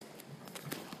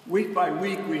Week by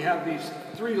week, we have these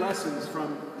 3 lessons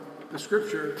from the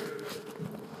Scripture.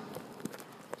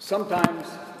 Sometimes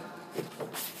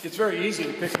it's very easy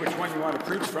to pick which one you want to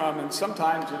preach from, and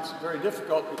sometimes it's very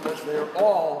difficult because they're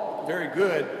all very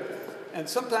good, and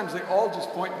sometimes they all just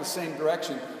point in the same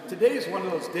direction. Today is one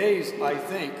of those days, I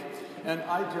think, and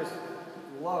I just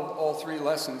love all 3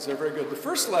 lessons. They're very good. The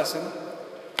first lesson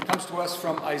comes to us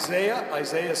from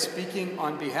Isaiah speaking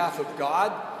on behalf of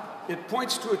God. It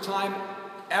points to a time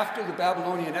after the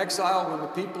Babylonian exile when the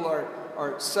people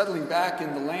are settling back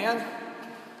in the land.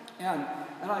 And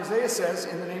Isaiah says,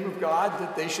 in the name of God,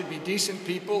 that they should be decent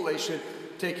people, they should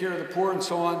take care of the poor and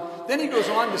so on. Then he goes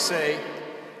on to say,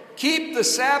 keep the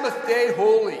Sabbath day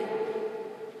holy.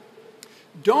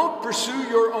 Don't pursue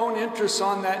your own interests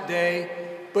on that day,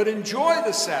 but enjoy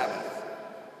the Sabbath.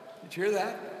 Did you hear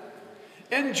that?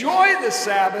 Enjoy the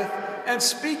Sabbath and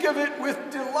speak of it with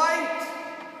delight.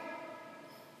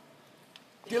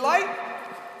 Delight?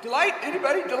 Delight?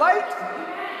 Anybody? Delight?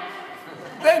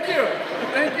 Thank you.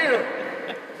 Thank you.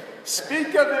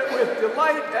 Speak of it with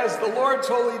delight as the Lord's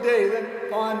holy day.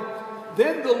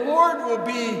 Then the Lord will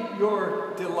be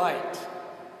your delight.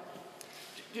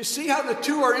 Do you see how the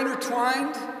two are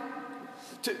intertwined?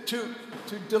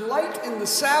 To delight in the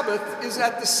Sabbath is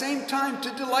at the same time to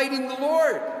delight in the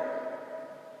Lord.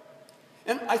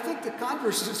 And I think the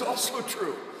converse is also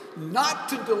true. Not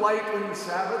to delight in the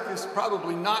Sabbath is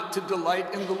probably not to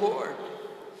delight in the Lord.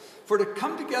 For to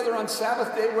come together on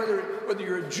Sabbath day, whether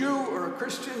you're a Jew or a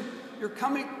Christian, you're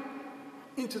coming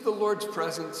into the Lord's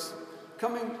presence,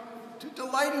 coming to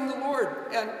delight in the Lord.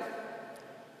 And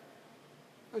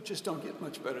it just don't get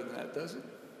much better than that, does it?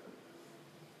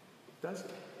 Does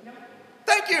it? No.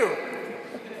 Thank you!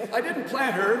 I didn't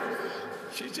plant her.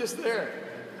 She's just there.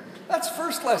 That's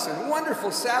first lesson,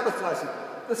 wonderful Sabbath lesson.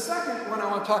 The second one I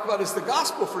want to talk about is the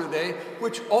gospel for today,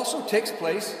 which also takes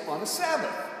place on a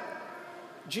Sabbath.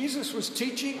 Jesus was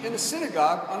teaching in a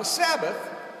synagogue on a Sabbath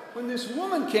when this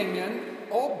woman came in,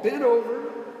 all bent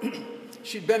over.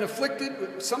 She'd been afflicted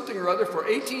with something or other for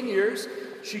 18 years.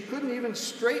 She couldn't even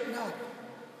straighten up.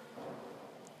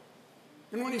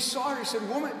 And when he saw her, he said,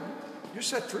 "Woman, you're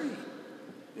set free."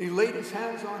 And he laid his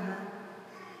hands on her,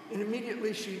 and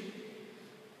immediately she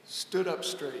stood up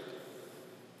straight.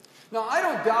 Now, I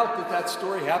don't doubt that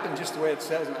story happened just the way it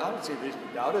says, and I don't see a reason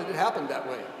to doubt it. It happened that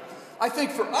way. I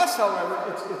think for us,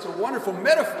 however, it's a wonderful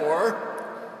metaphor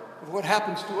of what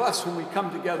happens to us when we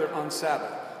come together on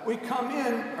Sabbath. We come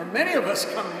in, or many of us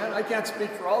come in, I can't speak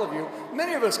for all of you,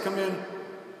 many of us come in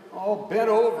all bent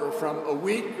over from a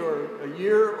week or a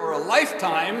year or a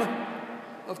lifetime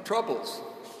of troubles.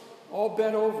 All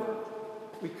bent over.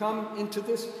 We come into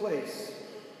this place,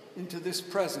 into this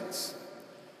presence.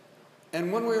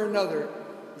 And one way or another,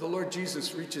 the Lord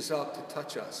Jesus reaches out to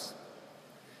touch us.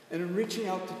 And in reaching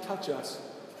out to touch us,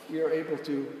 we are able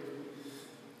to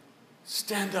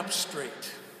stand up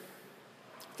straight.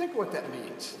 Think what that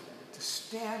means. To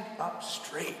stand up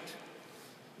straight.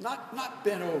 Not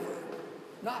bent over.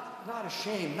 Not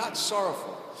ashamed. Not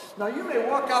sorrowful. Now, you may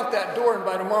walk out that door and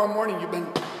by tomorrow morning you've been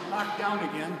knocked down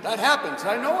again. That happens.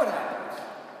 I know it happens.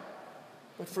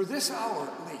 But for this hour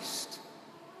at least,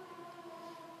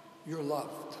 you're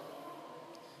loved.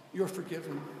 You're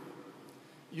forgiven.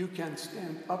 You can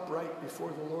stand upright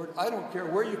before the Lord. I don't care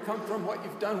where you come from, what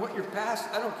you've done, what your past.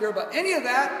 I don't care about any of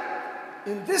that.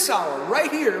 In this hour,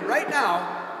 right here, right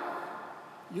now,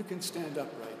 you can stand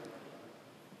upright.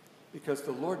 Because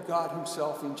the Lord God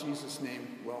himself, in Jesus'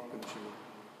 name, welcomes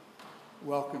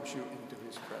you into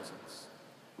his presence.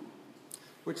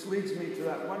 Which leads me to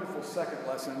that wonderful second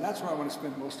lesson, and that's where I want to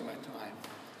spend most of my time.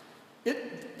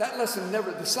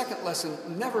 The second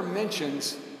lesson never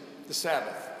mentions the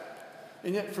Sabbath.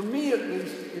 And yet, for me at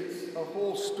least, it's a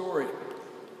whole story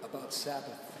about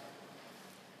Sabbath.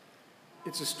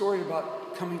 It's a story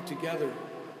about coming together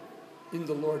in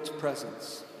the Lord's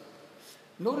presence.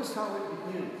 Notice how it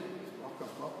begins.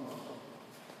 Welcome.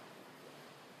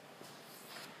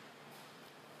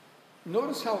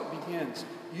 Notice how it begins.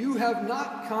 You have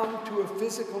not come to a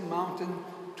physical mountain,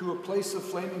 to a place of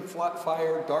flaming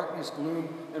fire, darkness, gloom,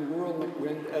 and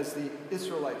whirlwind, as the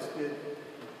Israelites did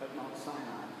at Mount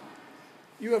Sinai.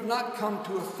 You have not come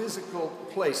to a physical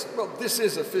place. Well, this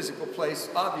is a physical place,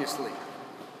 obviously.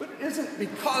 But it isn't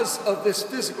because of this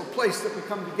physical place that we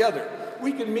come together.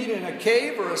 We can meet in a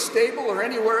cave or a stable or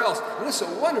anywhere else. And this is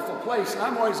a wonderful place, and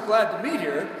I'm always glad to meet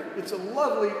here. It's a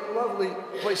lovely, lovely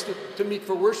place to meet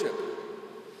for worship.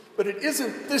 But it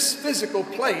isn't this physical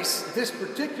place, this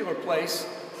particular place,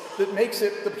 that makes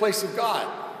it the place of God.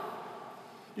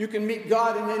 You can meet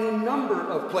God in any number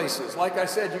of places. Like I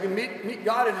said, you can meet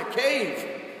God in a cave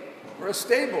or a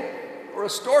stable or a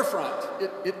storefront.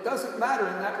 It doesn't matter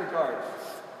in that regard.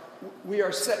 We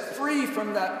are set free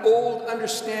from that old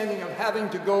understanding of having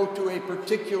to go to a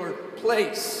particular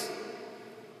place.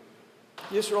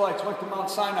 The Israelites went to Mount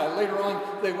Sinai. Later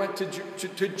on, they went to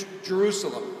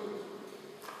Jerusalem.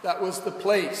 That was the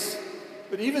place.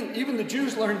 But even the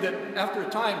Jews learned that after a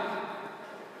time,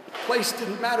 place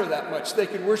didn't matter that much. They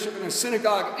could worship in a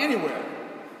synagogue anywhere.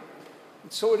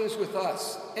 And so it is with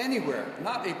us. Anywhere.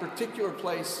 Not a particular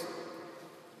place,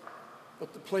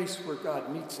 but the place where God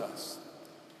meets us.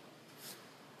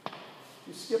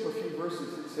 You skip a few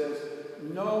verses, it says,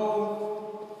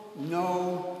 No,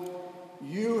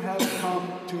 you have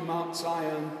come to Mount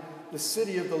Zion, the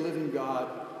city of the living God,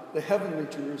 the heavenly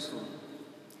Jerusalem.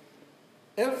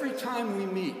 Every time we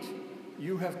meet,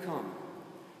 you have come.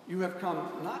 You have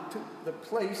come not to the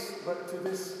place, but to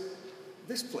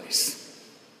this place.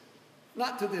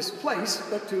 Not to this place,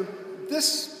 but to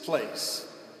this place.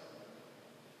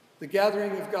 The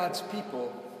gathering of God's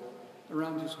people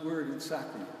around His Word and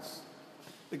sacraments.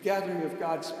 The gathering of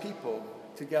God's people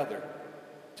together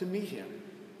to meet Him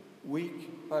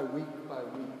week by week by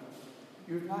week.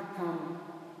 You have not come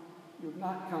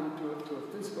to a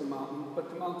physical mountain, but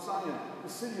to Mount Zion, the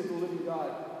city of the living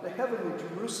God, the heavenly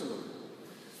Jerusalem.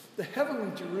 The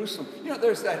heavenly Jerusalem. You know,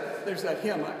 there's that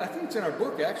hymn. I think it's in our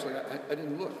book, actually. I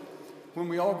didn't look. When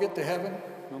we all get to heaven,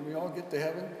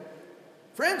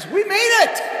 friends, we made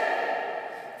it!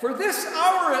 For this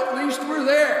hour at least, we're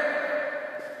there.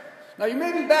 Now, you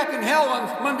may be back in hell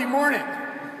on Monday morning.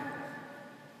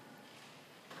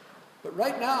 But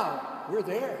right now, we're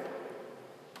there.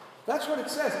 That's what it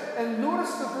says. And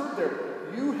notice the verb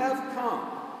there. You have come.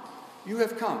 You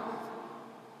have come.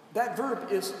 That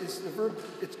verb is the verb,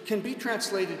 it can be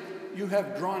translated, you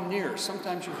have drawn near.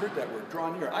 Sometimes you've heard that word,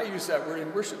 draw near. I use that word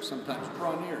in worship sometimes,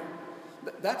 draw near.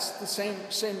 That's the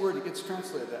same word that gets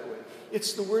translated that way.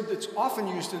 It's the word that's often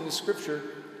used in the scripture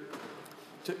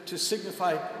to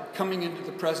signify coming into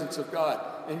the presence of God.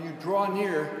 And you draw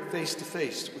near face to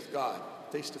face with God.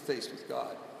 Face to face with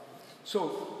God.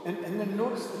 So, and then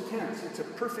notice the tense. It's a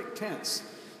perfect tense.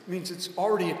 It means it's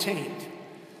already attained.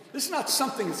 This is not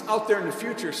something that's out there in the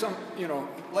future, some,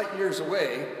 light years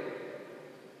away.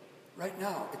 Right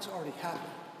now, it's already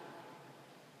happened.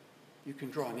 You can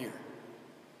draw near.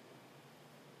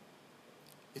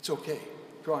 It's okay.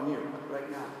 Draw near right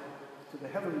now to the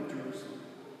heavenly Jerusalem.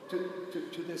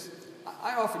 To this,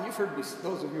 I often, you've heard me,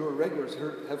 those of you who are regulars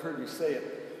have heard me say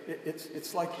it.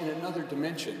 It's like in another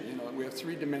dimension. We have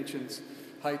 3 dimensions: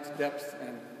 height, depth,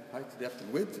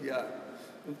 and width. Yeah,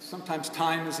 and sometimes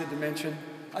time is a dimension.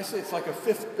 I say it's like a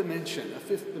fifth dimension.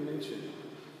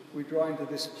 We draw into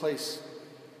this place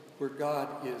where God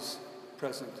is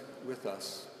present with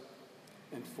us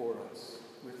and for us,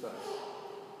 with us.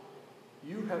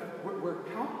 We're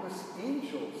countless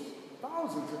angels,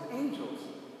 thousands of angels.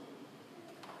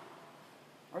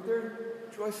 Are there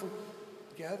joyful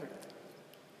gatherings?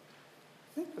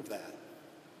 Think of that.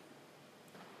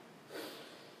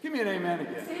 Give me an amen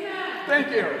again. Amen.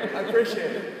 Thank you. I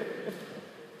appreciate it.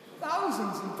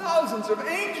 Thousands and thousands of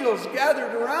angels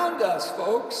gathered around us,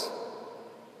 folks.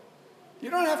 You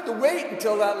don't have to wait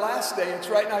until that last day. It's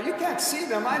right now. You can't see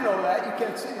them. I know that. You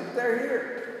can't see them. But they're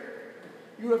here.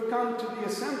 You have come to the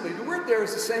assembly. The word there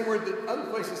is the same word that other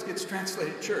places gets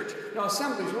translated church. Now,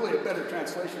 assembly is really a better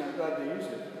translation. I'm glad they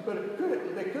used it. But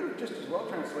they could have just as well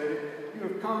translated, you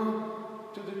have come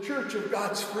to the church of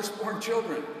God's firstborn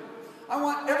children. I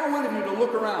want every one of you to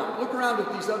look around. Look around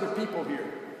at these other people here.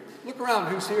 Look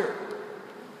around who's here.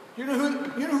 You know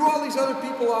who all these other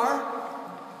people are?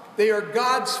 They are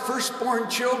God's firstborn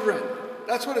children.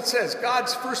 That's what it says.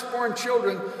 God's firstborn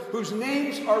children whose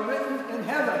names are written in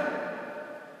heaven.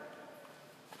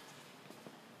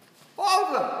 All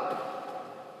of them.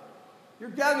 You're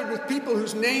gathered with people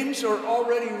whose names are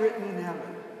already written in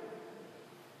heaven.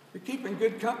 You're keeping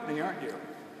good company, aren't you?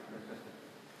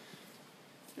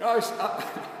 I'll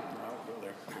go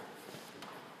there.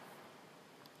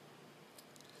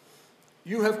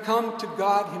 You have come to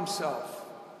God Himself.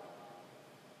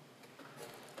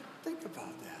 Think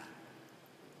about that.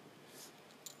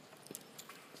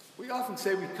 We often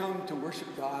say we come to worship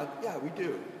God. Yeah, we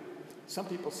do. Some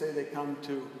people say they come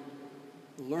to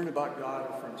learn about God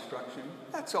or for instruction.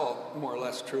 That's all more or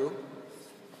less true.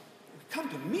 We come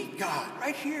to meet God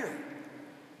right here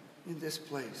in this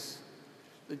place.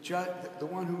 The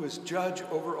one who is judge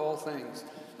over all things.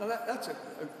 Now that's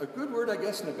a good word, I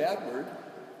guess, and a bad word.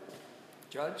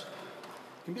 Judge.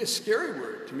 It can be a scary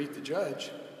word to meet the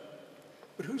judge.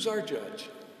 But who's our judge?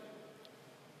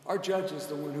 Our judge is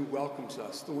the one who welcomes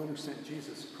us, the one who sent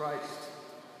Jesus Christ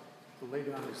to lay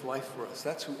down His life for us.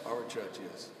 That's who our judge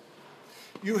is.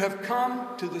 You have come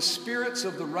to the spirits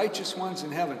of the righteous ones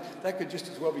in heaven. That could just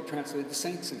as well be translated the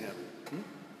saints in heaven.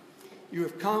 You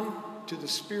have come to the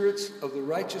spirits of the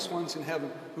righteous ones in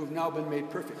heaven who have now been made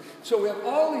perfect. So we have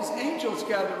all these angels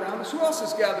gathered around us. Who else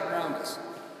is gathered around us?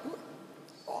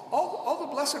 All the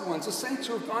blessed ones, the saints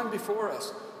who have gone before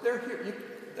us. They're here.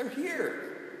 They're here.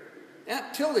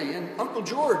 Aunt Tilly and Uncle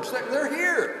George, they're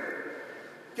here,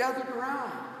 gathered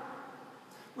around.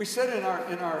 We said in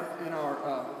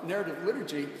our narrative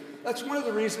liturgy, that's one of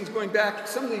the reasons, going back,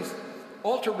 some of these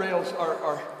altar rails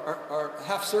are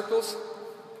half circles,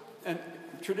 and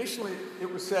traditionally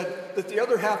it was said that the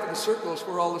other half of the circle is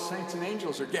where all the saints and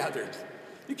angels are gathered.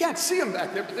 You can't see them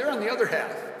back there, but they're on the other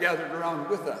half, gathered around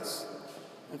with us.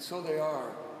 And so they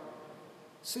are,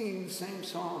 singing the same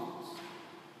songs.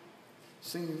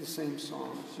 Singing the same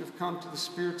songs. You've come to the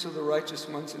spirits of the righteous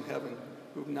ones in heaven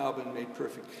who've now been made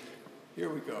perfect. Here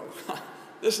we go.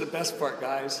 This is the best part,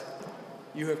 guys.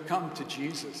 You have come to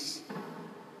Jesus.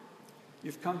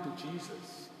 You've come to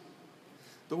Jesus,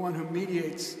 the one who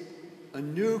mediates a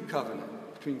new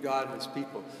covenant between God and his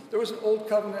people. There was an old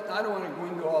covenant. I don't want to go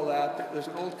into all that. There's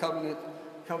an old covenant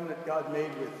God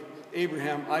made with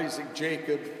Abraham, Isaac,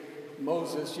 Jacob,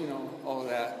 Moses, all of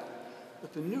that.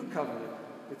 But the new covenant,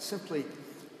 it's simply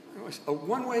a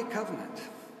one-way covenant.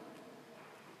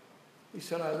 He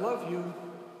said, I love you,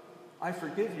 I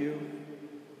forgive you,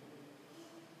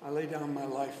 I lay down my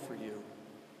life for you.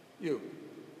 You,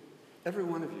 every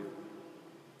one of you,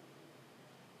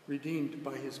 redeemed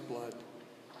by his blood,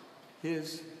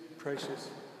 his precious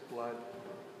blood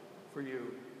for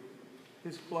you.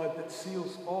 His blood that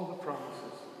seals all the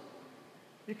promises.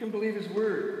 You can believe his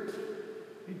word.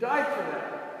 He died for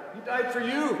that. He died for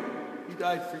you. He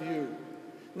died for you.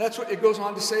 And that's what it goes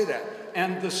on to say that.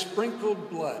 And the sprinkled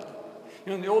blood.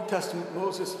 In the Old Testament,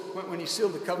 Moses, when he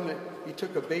sealed the covenant, he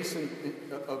took a basin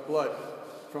of blood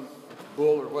from a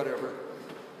bull or whatever.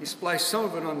 He splashed some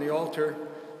of it on the altar,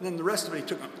 and then the rest of it he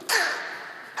took and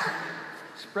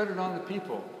spread it on the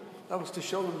people. That was to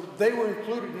show them that they were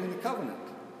included in the covenant.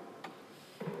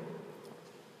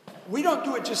 We don't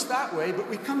do it just that way, but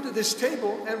we come to this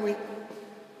table and we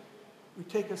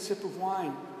take a sip of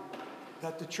wine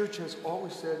that the church has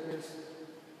always said is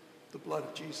the blood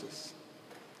of Jesus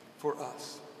for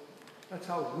us. That's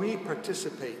how we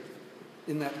participate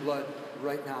in that blood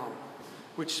right now,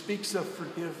 which speaks of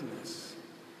forgiveness.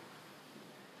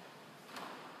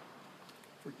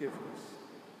 Forgiveness.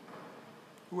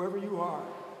 Whoever you are,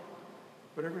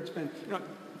 whatever it's been.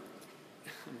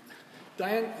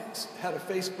 Diane had a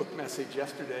Facebook message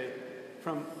yesterday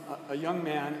from a young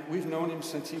man. We've known him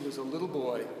since he was a little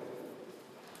boy.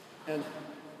 And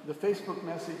the Facebook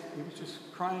message, he was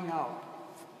just crying out,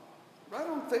 right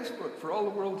on Facebook for all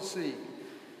the world to see.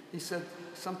 He said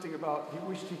something about he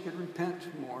wished he could repent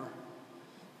more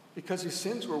because his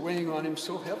sins were weighing on him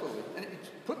so heavily. And he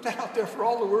put that out there for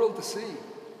all the world to see.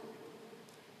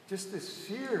 Just this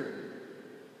fear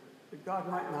that God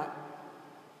might not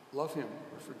love him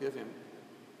or forgive him.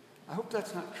 I hope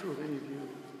that's not true of any of you.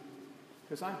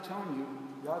 Because I'm telling you,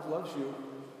 God loves you.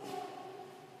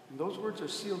 And those words are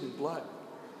sealed in blood.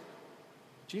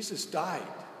 Jesus died,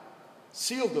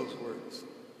 sealed those words.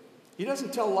 He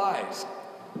doesn't tell lies.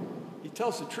 He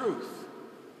tells the truth.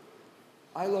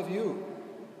 I love you.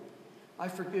 I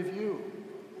forgive you.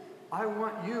 I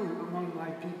want you among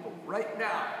my people right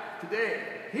now, today,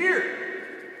 here.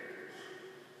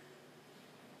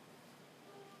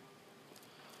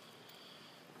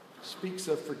 Speaks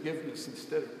of forgiveness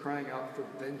instead of crying out for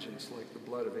vengeance like the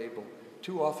blood of Abel.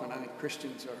 Too often, I think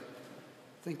Christians are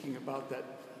thinking about that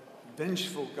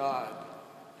vengeful God.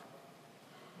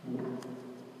 And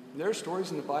there are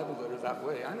stories in the Bible that are that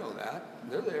way. I know that.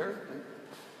 They're there. And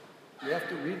you have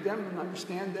to read them and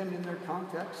understand them in their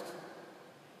context.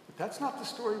 But that's not the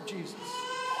story of Jesus.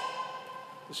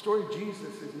 The story of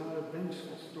Jesus is not a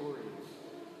vengeful story.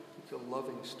 It's a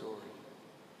loving story.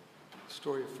 A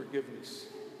story of forgiveness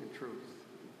and truth.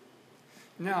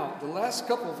 Now, the last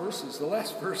couple verses, the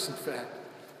last verse, in fact,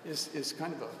 is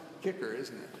kind of a kicker,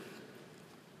 isn't it?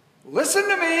 Listen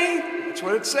to me. That's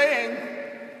what it's saying.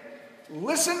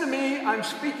 Listen to me. I'm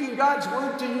speaking God's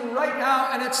word to you right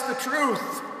now, and it's the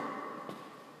truth.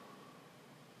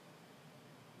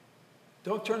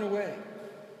 Don't turn away.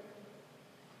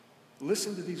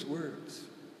 Listen to these words.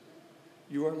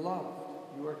 You are loved.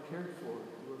 You are cared for.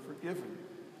 You are forgiven.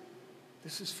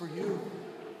 This is for you.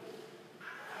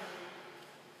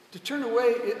 To turn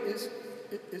away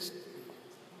is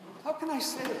how can I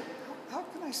say it? How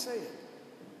can I say it?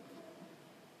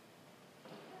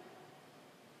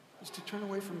 Is to turn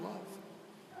away from love.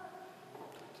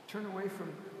 To turn away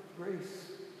from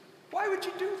grace Why would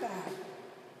you do that?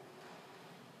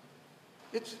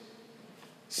 It's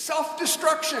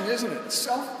self-destruction, isn't it?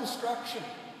 Self-destruction.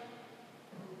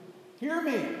 Hear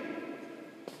me.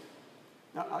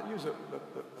 Now, I'll use a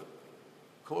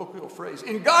colloquial phrase.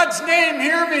 In God's name,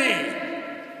 hear me.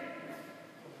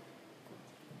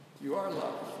 You are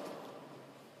loved.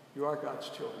 You are God's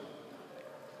children.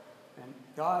 And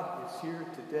God is here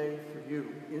today for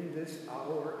you in this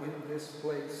hour, in this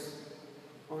place,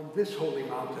 on this holy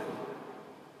mountain,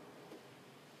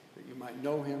 that you might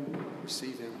know him,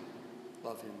 receive him,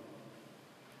 love him,